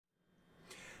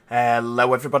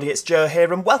Hello everybody, it's Joe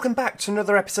here and welcome back to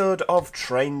another episode of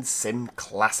Train Sim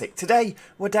Classic. Today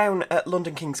we're down at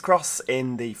London King's Cross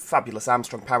in the fabulous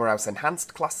Armstrong Powerhouse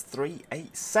Enhanced Class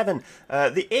 387.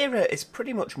 The era is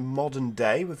pretty much modern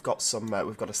day. We've got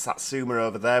a Satsuma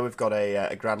over there, we've got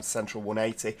a Grand Central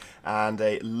 180 and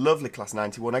a lovely Class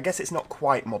 91. I guess it's not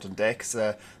quite modern day because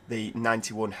the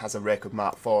 91 has a rake of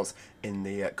Mark IVs in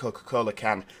the Coca-Cola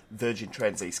can Virgin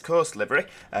Trains East Coast livery.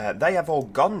 They have all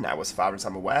gone now as far as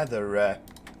I'm aware. They're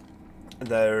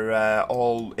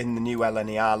all in the new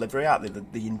LNER livery, aren't they?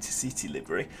 The Intercity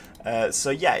livery.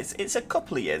 So yeah, it's a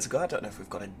couple of years ago. I don't know if we've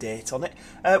got a date on it.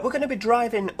 We're going to be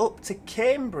driving up to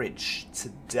Cambridge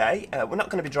today. We're not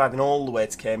going to be driving all the way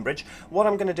to Cambridge. What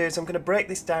I'm going to do is I'm going to break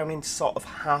this down into sort of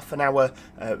half an hour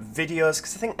videos,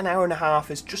 because I think an hour and a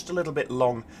half is just a little bit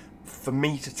long for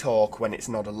me to talk when it's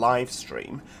not a live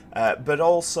stream. But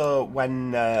also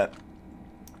when...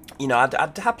 you know,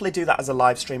 I'd happily do that as a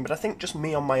live stream, but I think just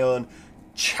me on my own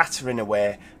chattering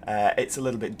away, it's a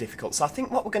little bit difficult. So I think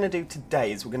what we're going to do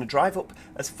today is we're going to drive up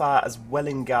as far as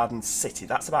Welwyn Garden City.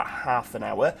 That's about half an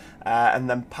hour. And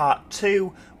then part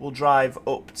two, we'll drive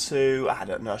up to, I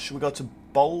don't know, should we go to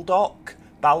Baldock?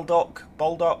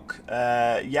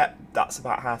 Yeah, that's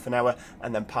about half an hour.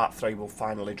 And then part three, we'll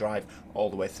finally drive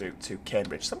all the way through to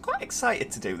Cambridge. So I'm quite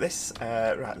excited to do this.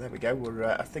 Right, there we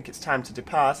go. I think it's time to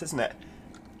depart, isn't it?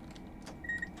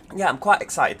 Yeah, I'm quite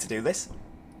excited to do this.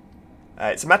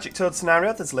 It's a Magic Toad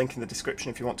scenario. There's a link in the description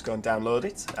if you want to go and download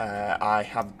it. I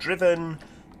have driven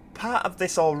part of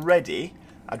this already.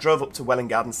 I drove up to Welwyn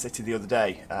Garden City the other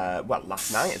day, well,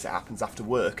 last night as it happens, after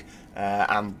work,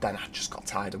 and then I just got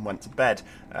tired and went to bed.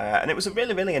 And it was a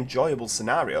really, really enjoyable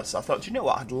scenario, so I thought, you know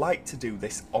what, I'd like to do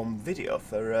this on video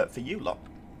for you lot.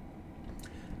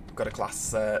 We've got a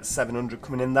Class 700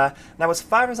 coming in there. Now, as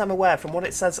far as I'm aware, from what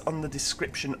it says on the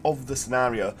description of the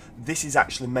scenario, this is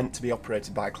actually meant to be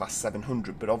operated by a Class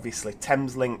 700, but obviously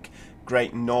Thameslink,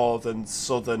 Great Northern,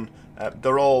 Southern,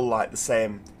 they're all like the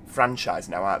same franchise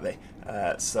now, aren't they?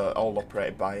 So all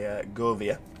operated by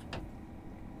Govia.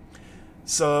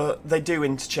 So they do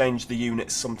interchange the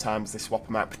units sometimes, they swap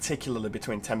them out, particularly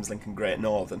between Thameslink and Great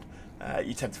Northern.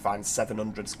 You tend to find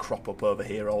 700s crop up over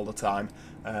here all the time.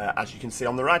 As you can see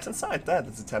on the right hand side there,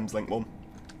 there's a Thameslink one.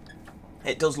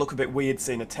 It does look a bit weird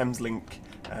seeing a Thameslink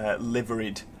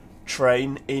liveried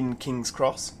train in King's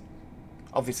Cross.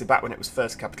 Obviously back when it was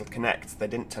first Capital Connect, they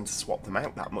didn't tend to swap them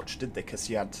out that much, did they? Because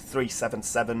you had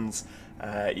 377s,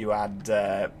 you had...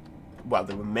 well,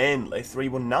 they were mainly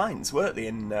 319s, weren't they,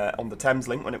 on the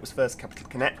Thameslink when it was first Capital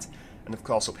Connect. And of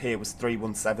course up here was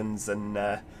 317s and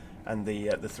the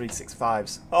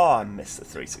 365s. Oh, I miss the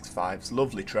 365s.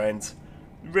 Lovely trains.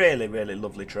 Really, really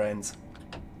lovely trains.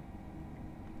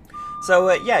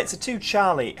 So, yeah, it's a 2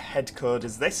 Charlie head code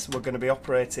as this. We're going to be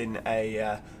operating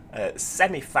a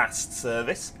semi-fast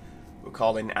service. We're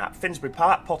calling at Finsbury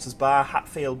Park, Potters Bar,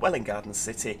 Hatfield, Welwyn Garden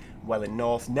City, Welwyn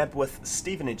North, Nebworth,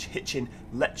 Stevenage, Hitchin,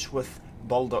 Letchworth,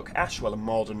 Baldock, Ashwell and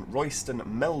Morden, Royston,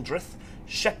 Meldreth,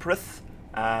 Shepworth,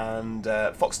 and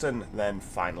Foxton, then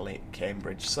finally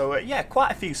Cambridge. So yeah,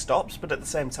 quite a few stops, but at the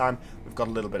same time we've got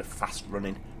a little bit of fast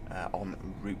running en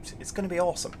route. It's going to be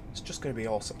awesome. It's just going to be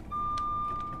awesome.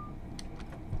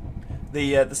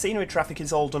 The scenery traffic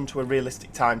is all done to a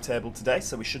realistic timetable today,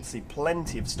 so we should see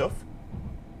plenty of stuff.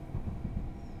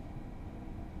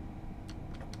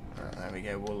 Right, there we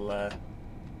go. We'll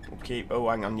keep... Oh,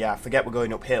 hang on. Yeah, I forget we're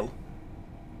going uphill.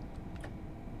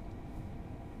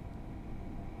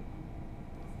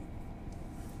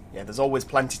 Yeah, there's always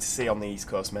plenty to see on the East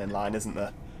Coast Main Line, isn't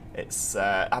there? It's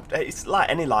like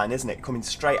any line, isn't it? Coming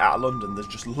straight out of London, there's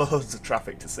just loads of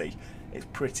traffic to see. It's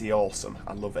pretty awesome.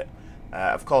 I love it.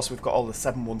 Of course, we've got all the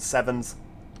 717s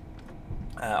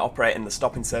operating the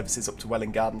stopping services up to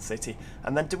Welwyn Garden City.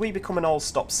 And then do we become an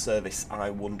all-stop service, I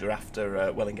wonder,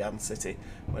 after Welwyn Garden City?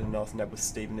 Welwyn North, Nebworth,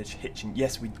 Stevenage, Hitchin.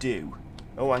 Yes, we do.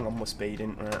 Oh, hang on, we're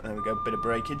speeding. Right, there we go, bit of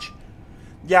breakage.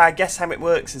 Yeah, I guess how it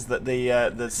works is that the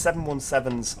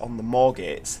 717s on the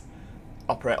Moorgates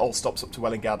operate all stops up to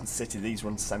Welwyn Garden City. These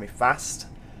run semi-fast.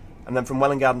 And then from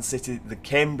Welwyn Garden City, the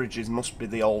Cambridges must be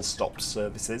the all-stop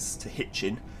services to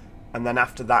Hitchin. And then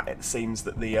after that, it seems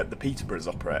that the Peterboroughs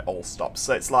operate all stops.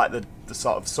 So it's like the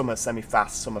sort of some are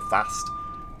semi-fast, some are fast,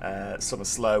 some are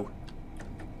slow.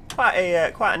 Quite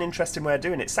an interesting way of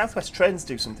doing it. South West Trains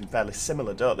do something fairly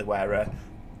similar, don't they? Where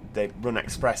they run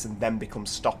express and then become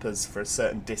stoppers for a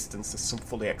certain distance. There's some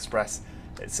fully express.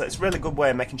 It's a really good way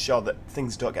of making sure that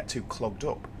things don't get too clogged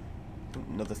up.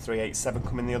 Another 387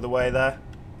 coming the other way there.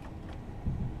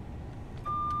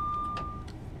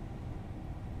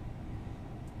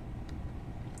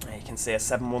 can see a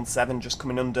 717 just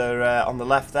coming under on the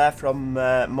left there from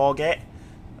Moorgate.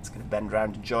 That's going to bend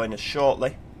round and join us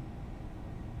shortly.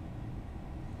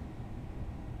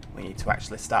 We need to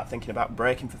actually start thinking about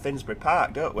braking for Finsbury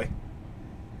Park, don't we?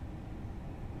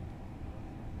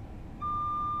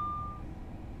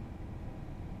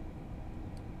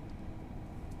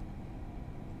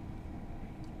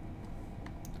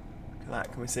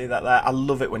 Can we see that there? I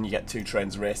love it when you get two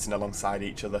trains racing alongside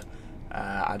each other.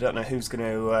 I don't know who's going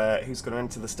to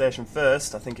enter the station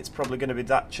first. I think it's probably going to be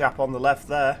that chap on the left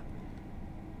there.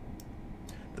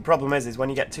 The problem is when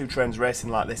you get two trains racing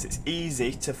like this, it's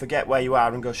easy to forget where you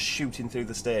are and go shooting through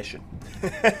the station.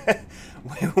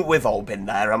 We've all been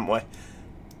there, haven't we?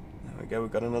 There we go.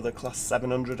 We've got another Class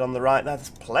 700 on the right there. There's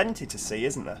plenty to see,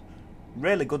 isn't there?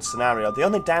 Really good scenario. The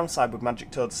only downside with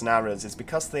Magic Toad scenarios is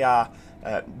because they are,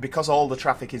 because all the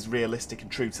traffic is realistic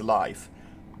and true to life,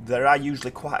 there are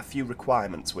usually quite a few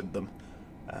requirements with them,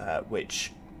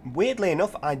 which, weirdly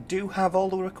enough, I do have all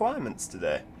the requirements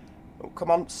today. Oh, come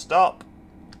on, stop.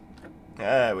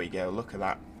 There we go, look at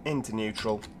that. Into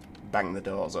neutral, bang the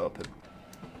doors open.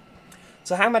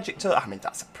 So how Magic Toad... I mean,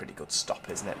 that's a pretty good stop,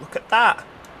 isn't it? Look at that.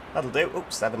 That'll do.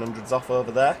 Oops, 700's off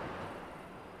over there.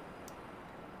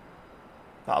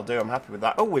 That'll do, I'm happy with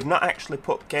that. Oh, we've not actually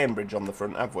put Cambridge on the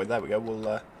front, have we? There we go,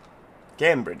 we'll...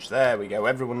 Cambridge, there we go.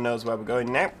 Everyone knows where we're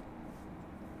going now.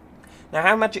 Now,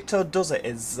 how Magic Toad does it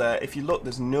is, if you look,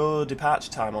 there's no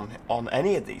departure time on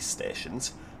any of these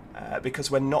stations, because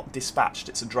we're not dispatched.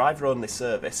 It's a driver-only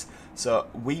service, so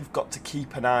we've got to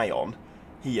keep an eye on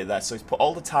here, there. So he's put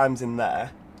all the times in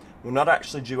there. We're not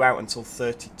actually due out until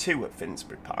 32 at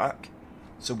Finsbury Park,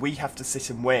 so we have to sit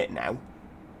and wait now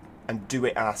and do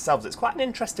it ourselves. It's quite an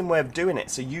interesting way of doing it,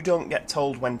 so you don't get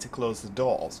told when to close the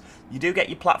doors. You do get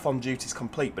your platform duties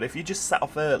complete, but if you just set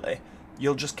off early,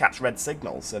 you'll just catch red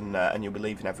signals and you'll be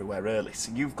leaving everywhere early.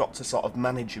 So you've got to sort of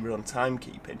manage your own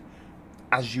timekeeping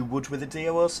as you would with a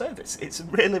DOO service. It's a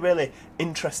really, really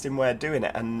interesting way of doing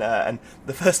it, and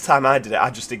the first time I did it, I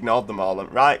just ignored them all.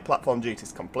 And right, platform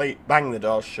duties complete, bang the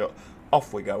doors shut,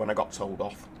 off we go, and I got told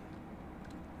off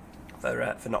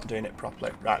for not doing it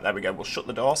properly. Right, there we go. We'll shut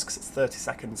the doors because it's 30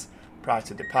 seconds prior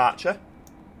to departure.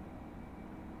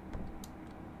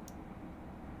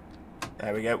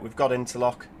 There we go. We've got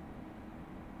interlock,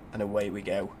 and away we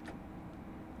go.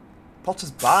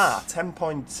 Potter's Bar, 10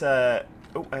 point... oh,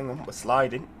 hang on, we're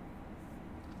sliding.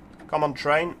 Come on,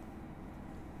 train.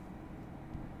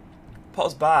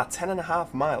 Potter's Bar,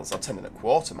 10.5 miles, or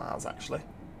 10.25 miles, actually.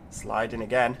 Sliding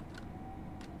again.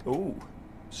 Ooh,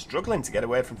 struggling to get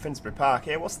away from Finsbury Park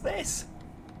here. What's this?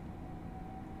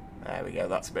 There we go,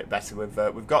 that's a bit better.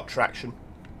 We've got traction.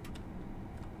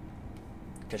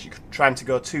 Because you're trying to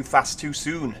go too fast too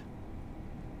soon.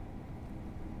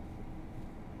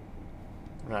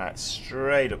 Right,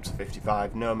 straight up to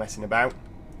 55, no messing about.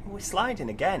 Oh, we're sliding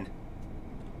again.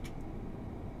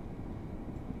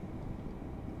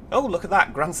 Oh, look at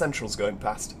that, Grand Central's going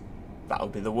past. That'll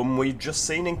be the one we've just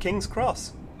seen in King's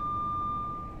Cross.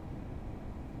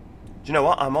 Do you know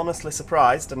what? I'm honestly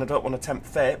surprised, and I don't want to tempt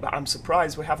fate, but I'm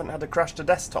surprised we haven't had a crash to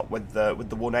desktop with the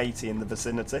 180 in the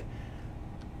vicinity.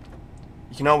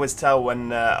 You can always tell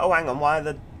when... oh, hang on, are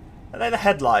they the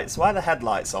headlights? Why are the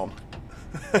headlights on?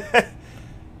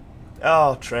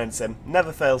 Oh, train sim.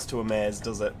 Never fails to amaze,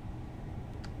 does it?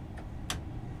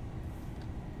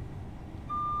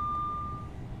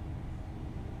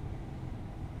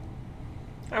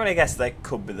 I mean, I guess they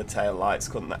could be the tail lights,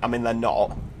 couldn't they? I mean, they're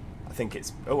not. I think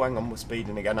it's... Oh, hang on, we're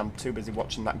speeding again. I'm too busy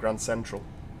watching that Grand Central.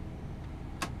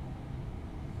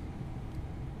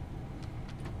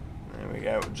 There we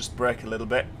go. Just brake a little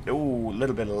bit. Ooh, a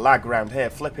little bit of lag around here.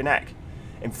 Flipping heck.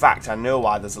 In fact, I know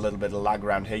why there's a little bit of lag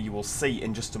around here. You will see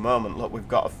in just a moment. Look, we've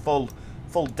got a full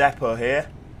depot here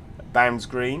at Bounds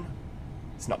Green.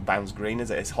 It's not Bounds Green, is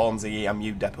it? It's Hornsey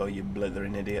EMU depot, you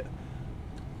blithering idiot.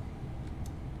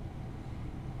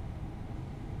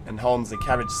 And Hornsey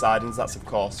carriage sidings, that's of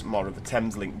course more of a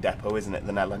Thameslink depot, isn't it,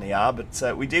 than LNER?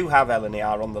 But we do have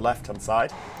LNER on the left-hand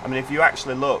side. I mean, if you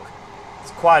actually look,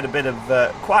 there's quite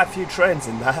a few trains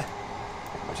in there,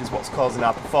 which is what's causing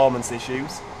our performance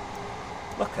issues.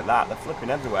 Look at that, they're flipping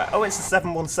everywhere. Oh, it's a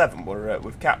 717.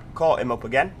 We've caught him up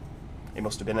again. It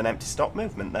must have been an empty stop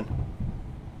movement then.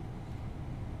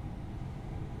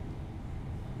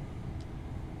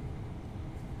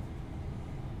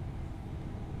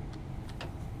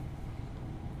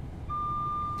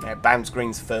 Yeah, Bounds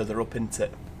Green's further up, isn't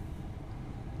it?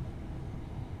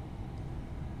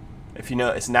 If you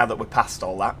notice, now that we're past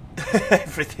all that,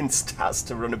 everything starts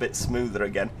to run a bit smoother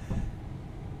again.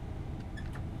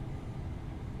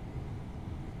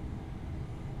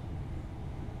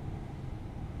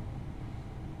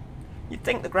 You'd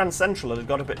think the Grand Central had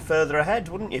got a bit further ahead,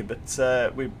 wouldn't you?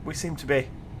 But we seem to be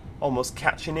almost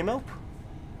catching him up.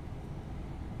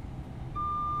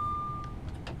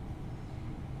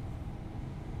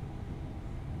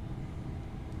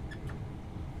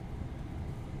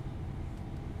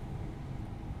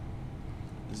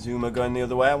 Zoomer going the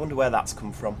other way. I wonder where that's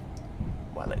come from.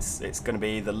 Well, it's going to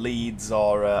be either Leeds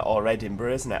or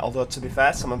Edinburgh, isn't it? Although, to be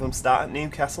fair, some of them start at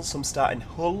Newcastle, some start in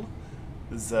Hull.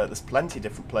 There's plenty of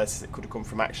different places it could have come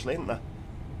from, actually, isn't there?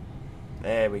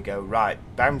 There we go. Right,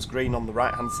 Bounds Green on the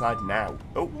right-hand side now.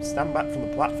 Oh, stand back from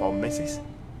the platform, missus.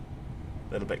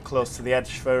 A little bit close to the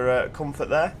edge for comfort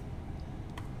there.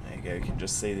 There you go. You can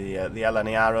just see the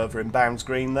LNER over in Bounds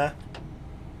Green there.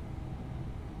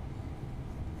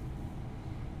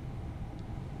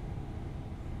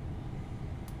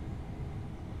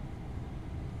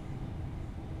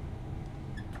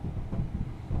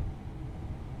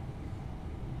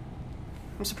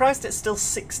 I'm surprised it's still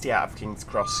 60 out of King's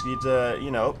Cross. You'd, you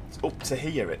know, up to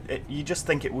here, you just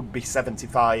think it would be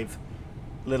 75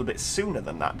 a little bit sooner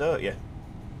than that, don't you?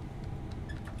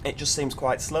 It just seems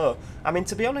quite slow. I mean,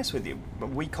 to be honest with you,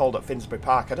 we called at Finsbury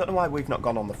Park. I don't know why we've not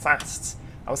gone on the fasts.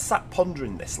 I was sat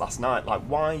pondering this last night, like,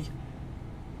 why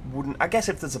wouldn't... I guess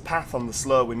if there's a path on the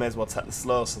slow, we may as well take the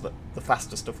slow so that the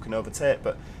faster stuff can overtake,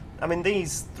 but... I mean,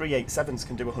 these 387s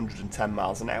can do 110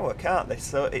 miles an hour, can't they?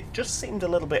 So it just seemed a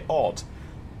little bit odd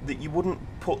that you wouldn't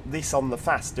put this on the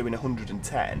fast doing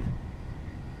 110.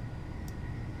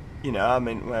 You know, I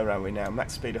mean, where are we now?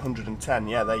 Max speed 110,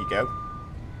 yeah, there you go.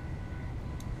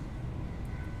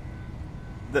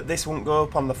 That this wouldn't go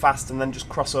up on the fast and then just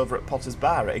cross over at Potter's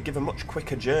Bar. It'd give a much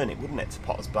quicker journey, wouldn't it, to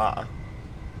Potter's Bar?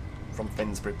 From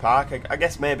Finsbury Park. I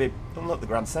guess maybe... Oh, look, the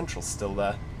Grand Central's still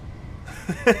there.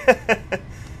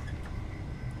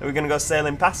 Are we going to go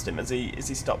sailing past him? Is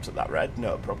he stopped at that red?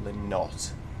 No, probably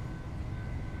not.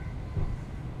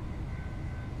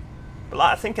 But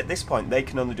like, I think at this point they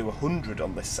can only do 100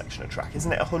 on this section of track.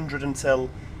 Isn't it 100 until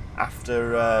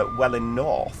after Welwyn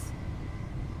North?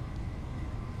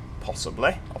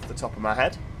 Possibly, off the top of my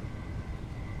head.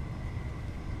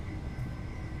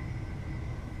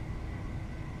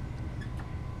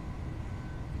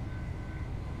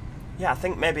 Yeah, I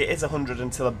think maybe it is 100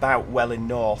 until about Welwyn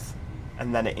North,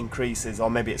 and then it increases, or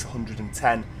maybe it's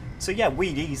 110. So yeah,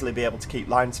 we'd easily be able to keep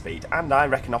line speed, and I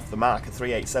reckon off the mark a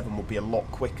 387 would be a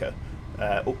lot quicker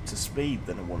up to speed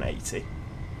than a 180,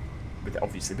 with it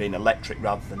obviously being electric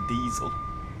rather than diesel.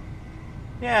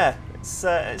 Yeah, it's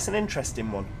an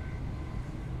interesting one.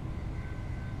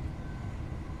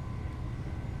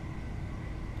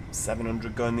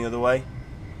 $700 going the other way.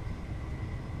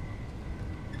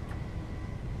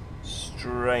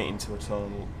 Straight into a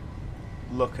tunnel.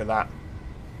 Look at that.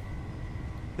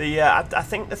 I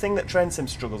think the thing that Train Sim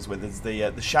struggles with is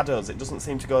the shadows. It doesn't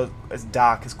seem to go as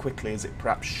dark as quickly as it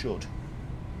perhaps should.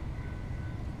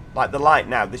 Like the light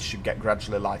now, this should get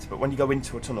gradually lighter, but when you go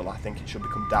into a tunnel, I think it should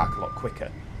become dark a lot quicker.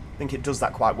 I think it does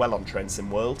that quite well on Train Sim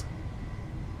World.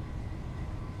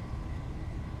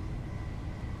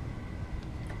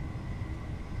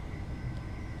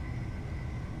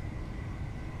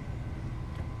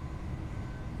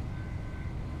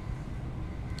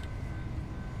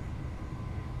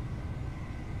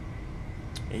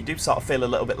 You do sort of feel a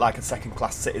little bit like a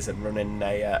second-class citizen running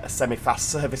a semi-fast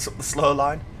service up the slow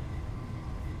line.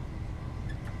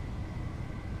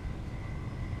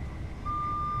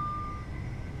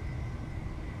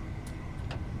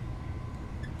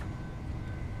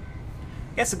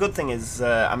 I guess the good thing is,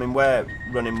 I mean, we're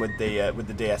running with the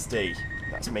DSD.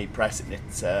 That's me pressing it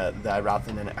there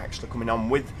rather than it actually coming on.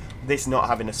 With this not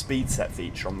having a speed set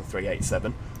feature on the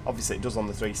 387, obviously it does on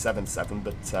the 377,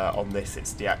 but on this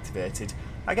it's deactivated.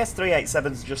 I guess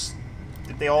 387s just...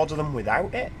 Did they order them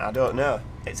without it? I don't know.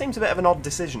 It seems a bit of an odd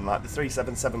decision, like the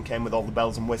 377 came with all the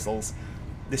bells and whistles.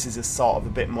 This is a sort of a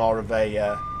bit more of an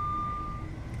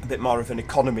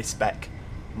economy spec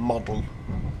model.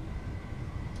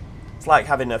 It's like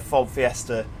having a Ford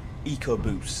Fiesta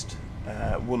EcoBoost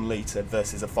 1 litre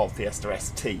versus a Ford Fiesta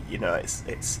ST. You know,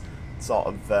 it's sort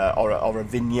of or a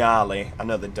Vignale. I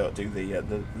know they don't do the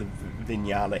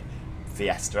Vignale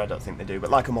Fiesta. I don't think they do, but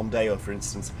like a Mondeo, for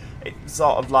instance, it's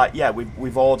sort of like, yeah,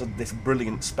 we've ordered this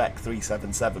brilliant spec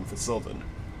 377 for Southern,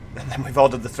 and then we've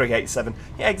ordered the 387.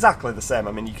 Yeah, exactly the same.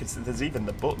 I mean, you can see there's even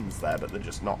the buttons there, but they're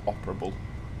just not operable.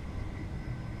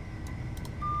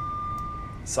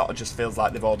 Sort of just feels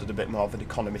like they've ordered a bit more of an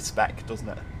economy spec, doesn't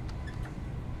it?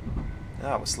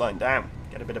 Ah, we're slowing down.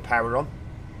 Get a bit of power on.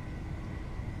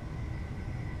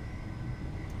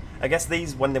 I guess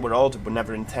these, when they were ordered, were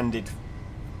never intended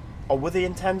Or were they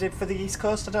intended for the East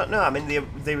Coast? I don't know. I mean,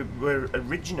 they were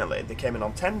originally, they came in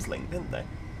on Thames Link, didn't they?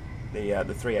 The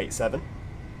 387.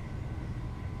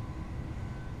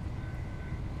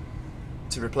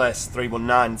 To replace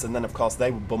 319s, and then of course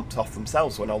they were bumped off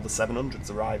themselves when all the 700s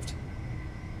arrived.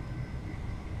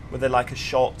 Were they like a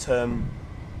short-term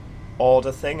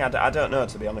order thing? I don't know,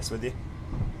 to be honest with you.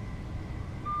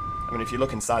 I mean, if you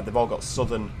look inside, they've all got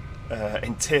southern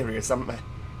interiors, haven't they?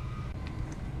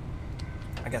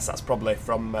 I guess that's probably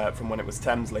from when it was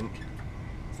Thames Link,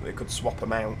 so they could swap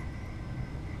them out.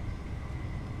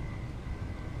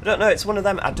 I don't know, it's one of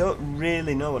them, I don't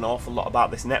really know an awful lot about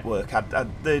this network.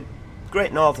 The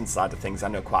Great Northern side of things, I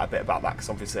know quite a bit about that, because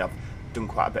obviously I've done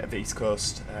quite a bit of East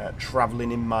Coast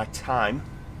travelling in my time.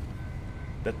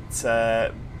 But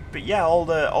yeah, all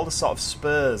the sort of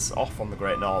spurs off on the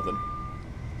Great Northern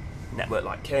network,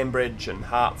 like Cambridge and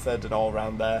Hertford and all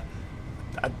around there.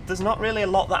 There's not really a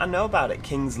lot that I know about it.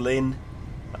 Kings Lynn,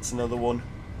 that's another one.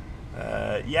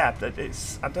 Yeah,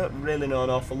 I don't really know an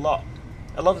awful lot.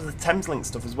 A lot of the Thameslink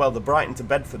stuff as well, the Brighton to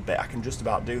Bedford bit, I can just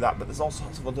about do that, but there's all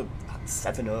sorts of other, like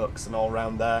Seven Oaks and all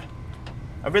around there.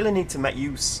 I really need to make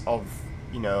use of,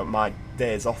 you know, my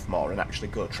days off more and actually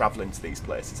go travelling to these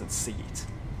places and see it.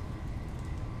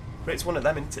 But it's one of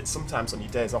them, isn't it? Sometimes on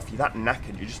your days off, you're that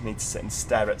knackered, you just need to sit and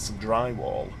stare at some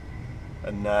drywall.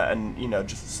 And you know,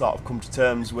 just sort of come to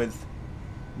terms with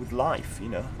life, you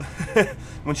know.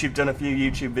 Once you've done a few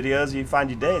YouTube videos, you find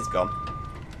your day's gone.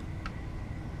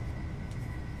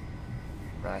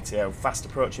 Rightio, fast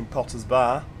approaching Potter's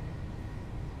Bar.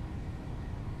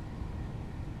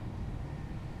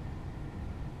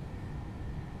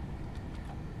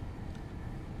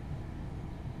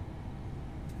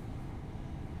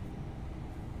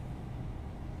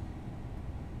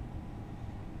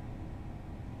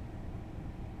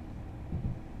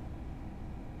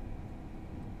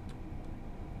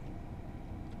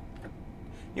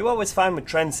 You always find with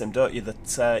train sim, don't you,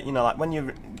 that, you know, like when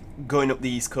you're going up the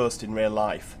East Coast in real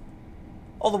life,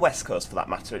 or the West Coast for that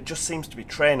matter, it just seems to be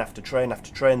train after train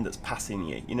after train that's passing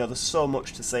you. You know, there's so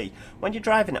much to see. When you're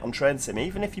driving it on train sim,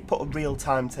 even if you put a real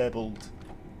timetabled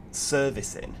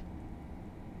service in,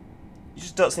 you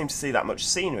just don't seem to see that much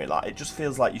scenery. Like, it just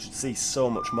feels like you should see so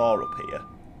much more up here.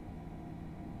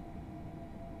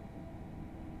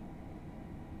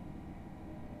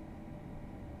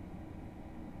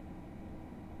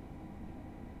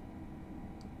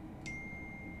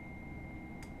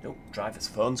 Oh, driver's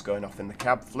phone's going off in the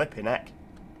cab. Flipping heck.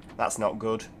 That's not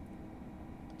good.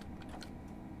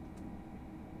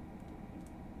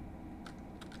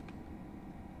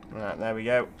 Right, there we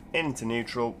go. Into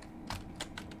neutral.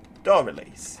 Door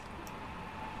release.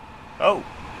 Oh,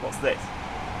 what's this?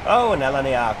 Oh, an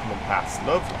LNER coming past.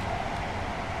 Lovely.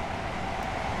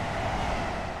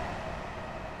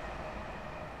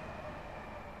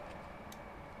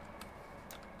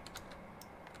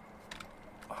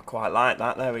 Quite like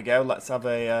that. There we go. Let's have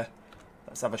a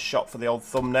shot for the old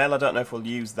thumbnail. I don't know if we'll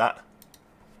use that.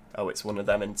 Oh, it's one of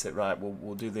them, isn't it? Right,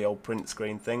 we'll do the old print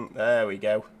screen thing. There we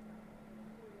go.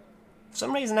 For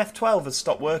some reason F12 has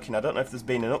stopped working. I don't know if there's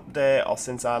been an update or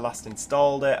since I last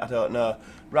installed it. I don't know.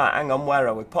 Right, hang on. Where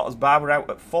are we? Potter's Bar. We're out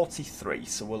at 43,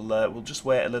 so we'll just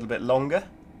wait a little bit longer.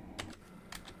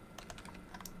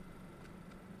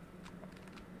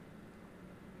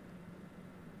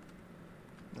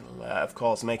 Of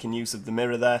course, making use of the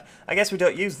mirror there. I guess we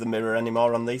don't use the mirror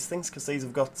anymore on these things because these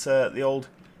have got the old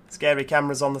scary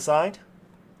cameras on the side.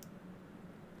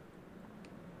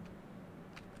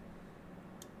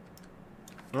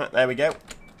 Right, there we go.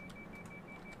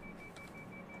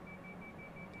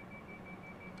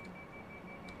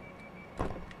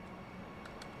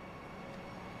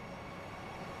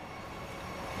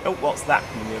 Oh, what's that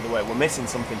coming the other way? We're missing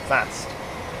something fast.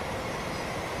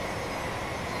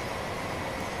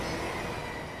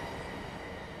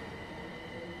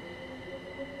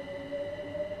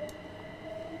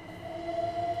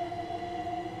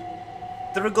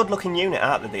 They're a good-looking unit,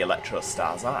 aren't they, the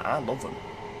Electrostars? I love them.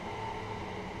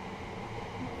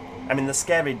 I mean, they're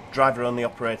scary driver-only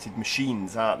operated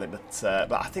machines, aren't they? But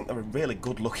I think they're a really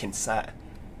good-looking set.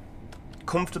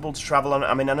 Comfortable to travel on.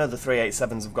 I mean, I know the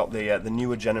 387s have got the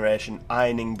newer generation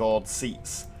ironing board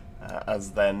seats,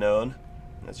 as they're known.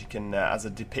 As you can, as are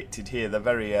depicted here, they're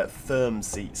very firm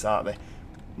seats, aren't they?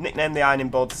 Nicknamed the ironing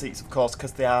board seats, of course,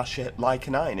 because they are shaped like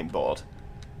an ironing board.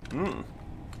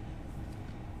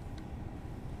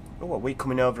 Oh, are we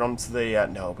coming over onto the...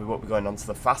 no, we won't be going onto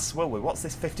the fast, will we? What's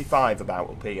this 55 about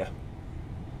up here?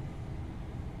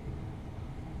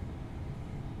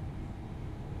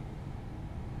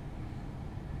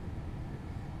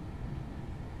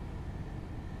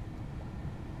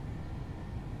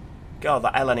 God,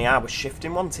 that LNER was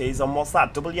shifting, wasn't he? He's on, what's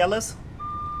that, double yellows?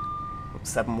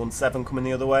 717 coming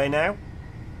the other way now.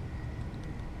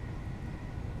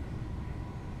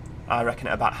 I reckon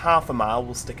at about half a mile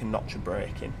we'll stick a notch of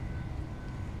brake in.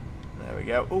 There we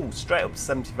go. Ooh, straight up to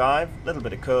 75. Little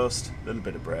bit of coast, little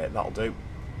bit of brake, that'll do.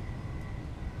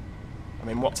 I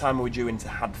mean, what time are we due into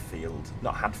Hadfield?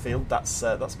 Not Hadfield, that's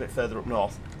a bit further up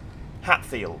north.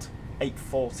 Hatfield,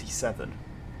 8:47.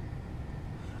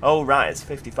 Oh, right, it's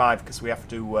 55 because we have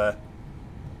to...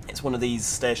 it's one of these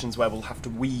stations where we'll have to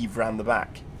weave round the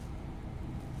back.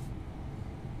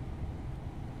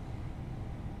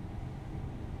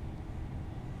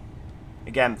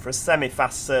 Again, for a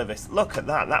semi-fast service, look at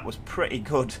that. That was pretty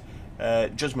good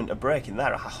judgment of braking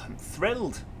there. Oh, I'm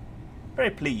thrilled. Very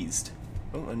pleased.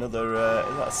 Oh, another,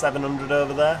 is that a 700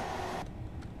 over there?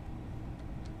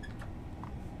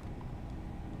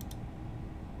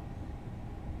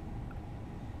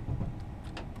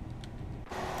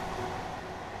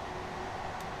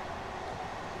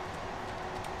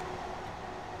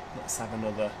 Let's have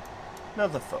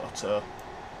another photo.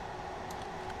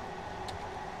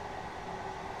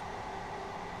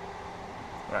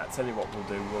 Right, I'll tell you what we'll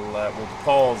do. We'll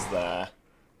pause there.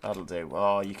 That'll do.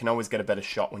 Oh, you can always get a better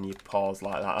shot when you pause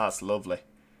like that. That's lovely.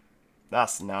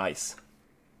 That's nice.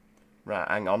 Right,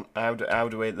 hang on. How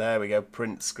do we... There we go.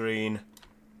 Print screen.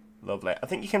 Lovely. I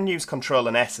think you can use Control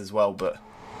and S as well, but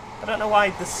I don't know why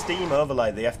the Steam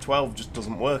overlay, the F12, just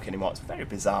doesn't work anymore. It's very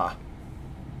bizarre.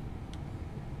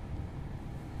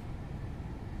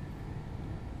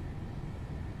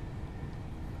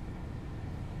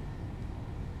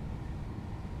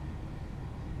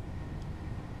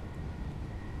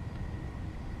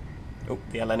 Oh,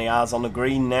 the LNER's on the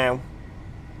green now.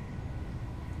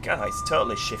 God, he's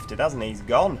totally shifted, hasn't he? He's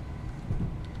gone.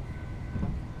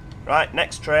 Right,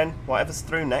 next train. Whatever's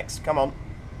through next. Come on.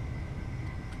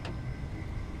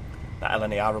 That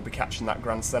LNER will be catching that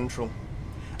Grand Central.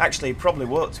 Actually, it probably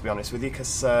won't, to be honest with you,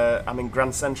 because, I mean,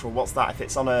 Grand Central, what's that? If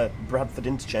it's on a Bradford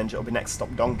interchange, it'll be next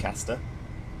stop Doncaster.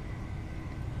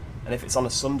 And if it's on a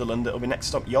Sunderland, it'll be next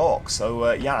stop York.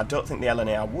 So, yeah, I don't think the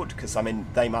LNER would, because, I mean,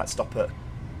 they might stop at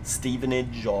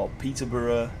Stevenage or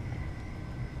Peterborough,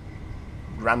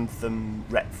 Grantham,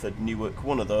 Retford, Newark,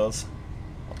 one of those.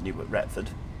 Not Newark, Retford.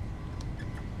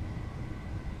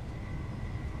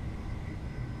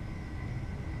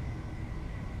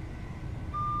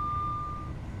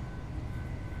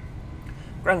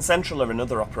 Grand Central are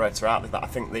another operator out there that I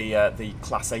think the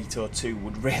Class 802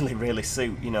 would really, really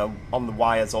suit, you know, on the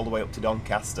wires all the way up to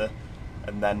Doncaster,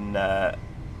 and then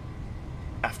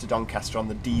after Doncaster on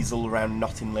the diesel around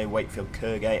Nottingley, Wakefield,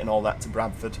 Kirkgate and all that to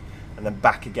Bradford, and then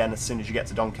back again as soon as you get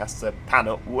to Doncaster, pan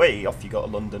up, way off you go to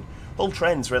London. Hull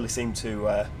Trains really seem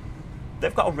to...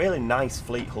 they've got a really nice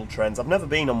fleet, Hull Trains. I've never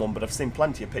been on one, but I've seen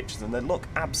plenty of pictures and they look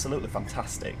absolutely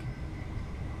fantastic.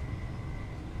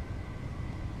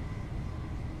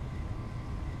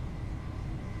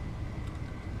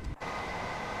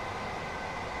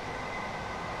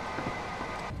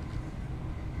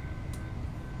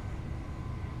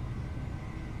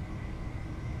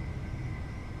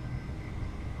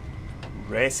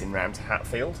 Racing round to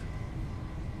Hatfield.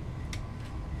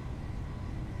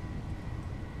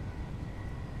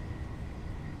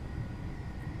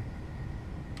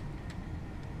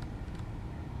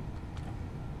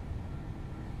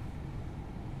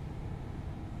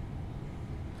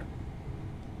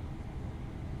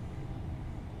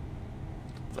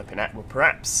 Flipping out, we're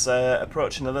perhaps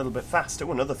approaching a little bit faster.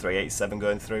 Oh, another 387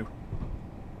 going through.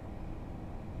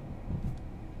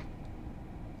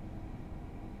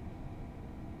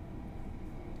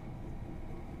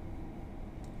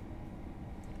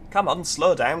 Come on,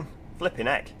 slow down. Flipping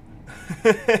heck.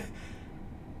 I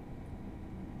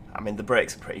mean, the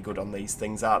brakes are pretty good on these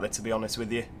things, aren't they, to be honest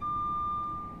with you?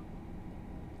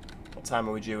 What time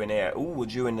are we due in here? Ooh, we're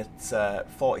due in at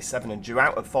 47 and due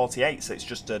out at 48, so it's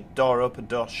just a door open,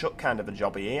 door shut kind of a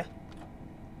jobby here.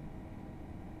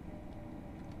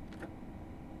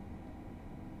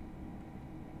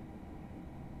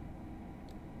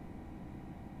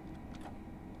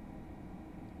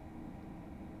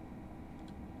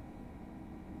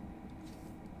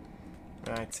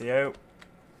 Rightio.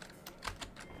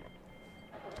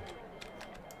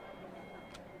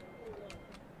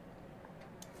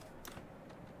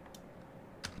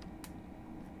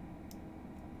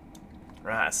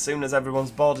 Right, as soon as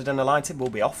everyone's boarded and alighted, we'll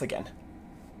be off again.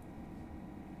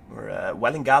 We're at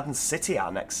Welwyn Garden City,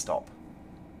 our next stop.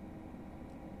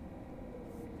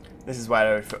 This is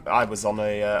where I was on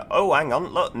a... oh, hang on,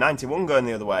 look, 91 going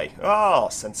the other way. Oh,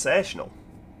 sensational.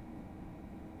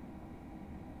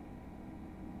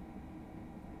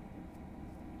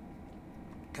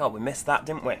 God, we missed that,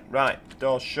 didn't we? Right,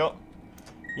 doors shut.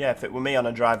 Yeah, if it were me on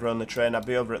a driver-only train, I'd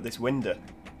be over at this window,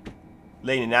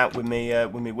 leaning out with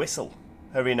me whistle,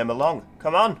 hurrying them along.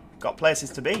 Come on, got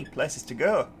places to be, places to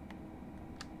go.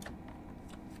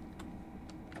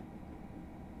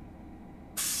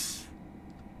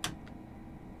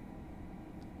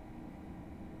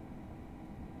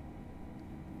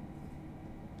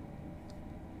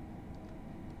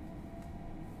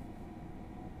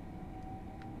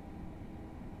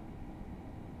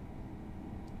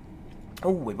 Oh,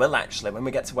 we will actually. When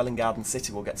we get to Welwyn Garden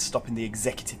City, we'll get to stop in the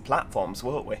executive platforms,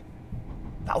 won't we?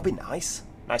 That'll be nice.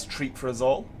 Nice treat for us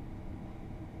all.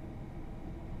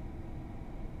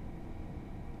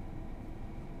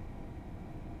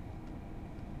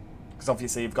 Because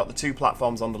obviously you've got the two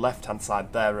platforms on the left-hand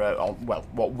side there, well,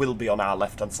 what will be on our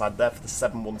left-hand side there for the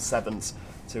 717s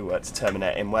to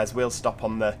terminate in, whereas we'll stop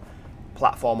on the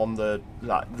platform on the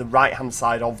right-hand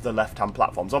side of the left-hand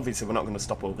platforms. Obviously, we're not going to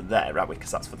stop over there, are we?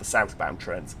 Because that's for the southbound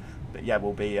trains. But yeah,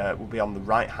 we'll be on the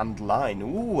right-hand line.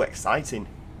 Ooh, exciting!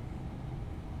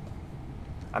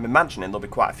 I'm imagining there'll be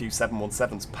quite a few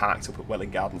 717s parked up at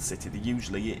Welwyn Garden City. There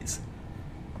usually is.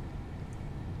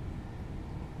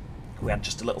 We had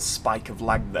just a little spike of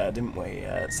lag there, didn't we?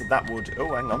 So that would...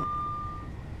 Oh, hang on.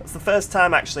 That's the first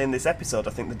time, actually, in this episode,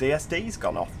 I think the DSD's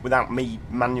gone off without me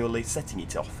manually setting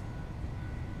it off.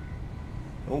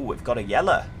 Oh, we've got a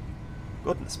yellow.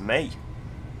 Goodness me.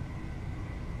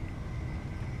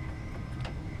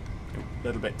 A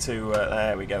little bit too...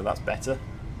 there we go, that's better.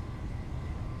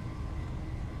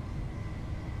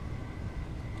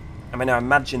 I mean, I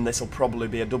imagine this will probably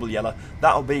be a double yellow.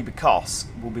 That'll be because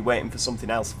we'll be waiting for something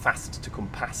else fast to come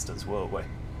past us, won't we?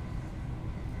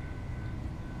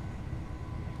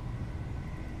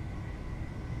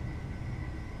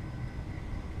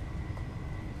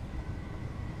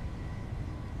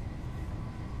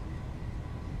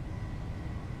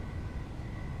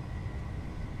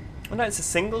 Oh no, it's a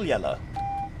single yellow.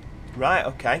 Right,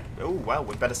 okay. Oh, well,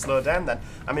 we'd better slow down then.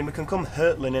 I mean, we can come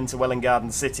hurtling into Welwyn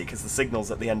Garden City because the signal's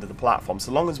at the end of the platform.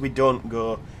 So long as we don't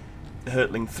go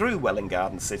hurtling through Welwyn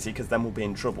Garden City, because then we'll be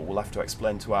in trouble. We'll have to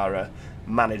explain to our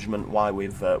management why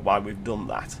we've done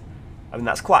that. I mean,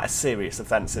 that's quite a serious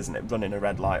offence, isn't it? Running a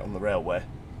red light on the railway.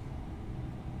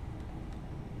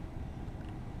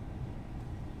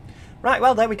 Right,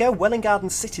 well, there we go, Welwyn Garden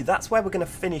City. That's where we're going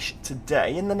to finish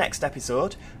today. In the next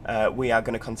episode, we are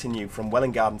going to continue from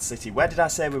Welwyn Garden City. Where did I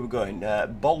say we were going?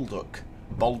 Baldock?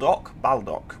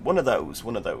 Baldock? One of those.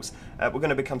 We're going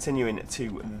to be continuing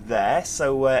to there.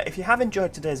 So if you have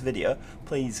enjoyed today's video,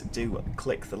 please do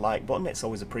click the like button. It's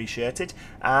always appreciated.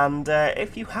 And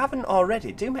if you haven't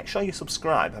already, do make sure you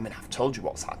subscribe. I mean, I've told you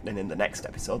what's happening in the next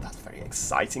episode. That's very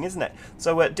exciting, isn't it?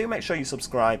 So do make sure you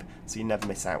subscribe so you never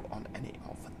miss out on any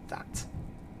of that.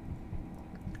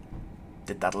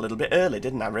 Did that a little bit early,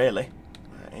 didn't I, really?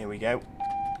 Here we go.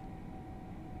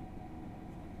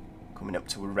 Coming up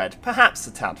to a red. Perhaps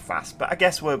a tad fast, but I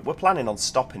guess we're planning on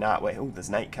stopping, aren't we? Oh, there's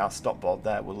an 8-car stop board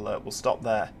there. We'll stop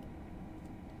there.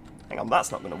 Hang on,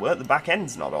 that's not going to work. The back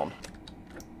end's not on.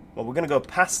 Well, we're going to go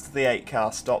past the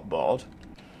 8-car stop board.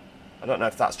 I don't know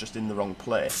if that's just in the wrong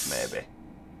place, maybe.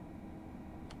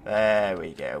 There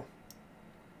we go.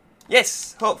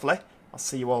 Yes, hopefully. I'll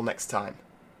see you all next time.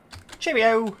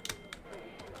 Cheerio!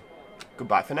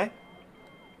 Goodbye for now.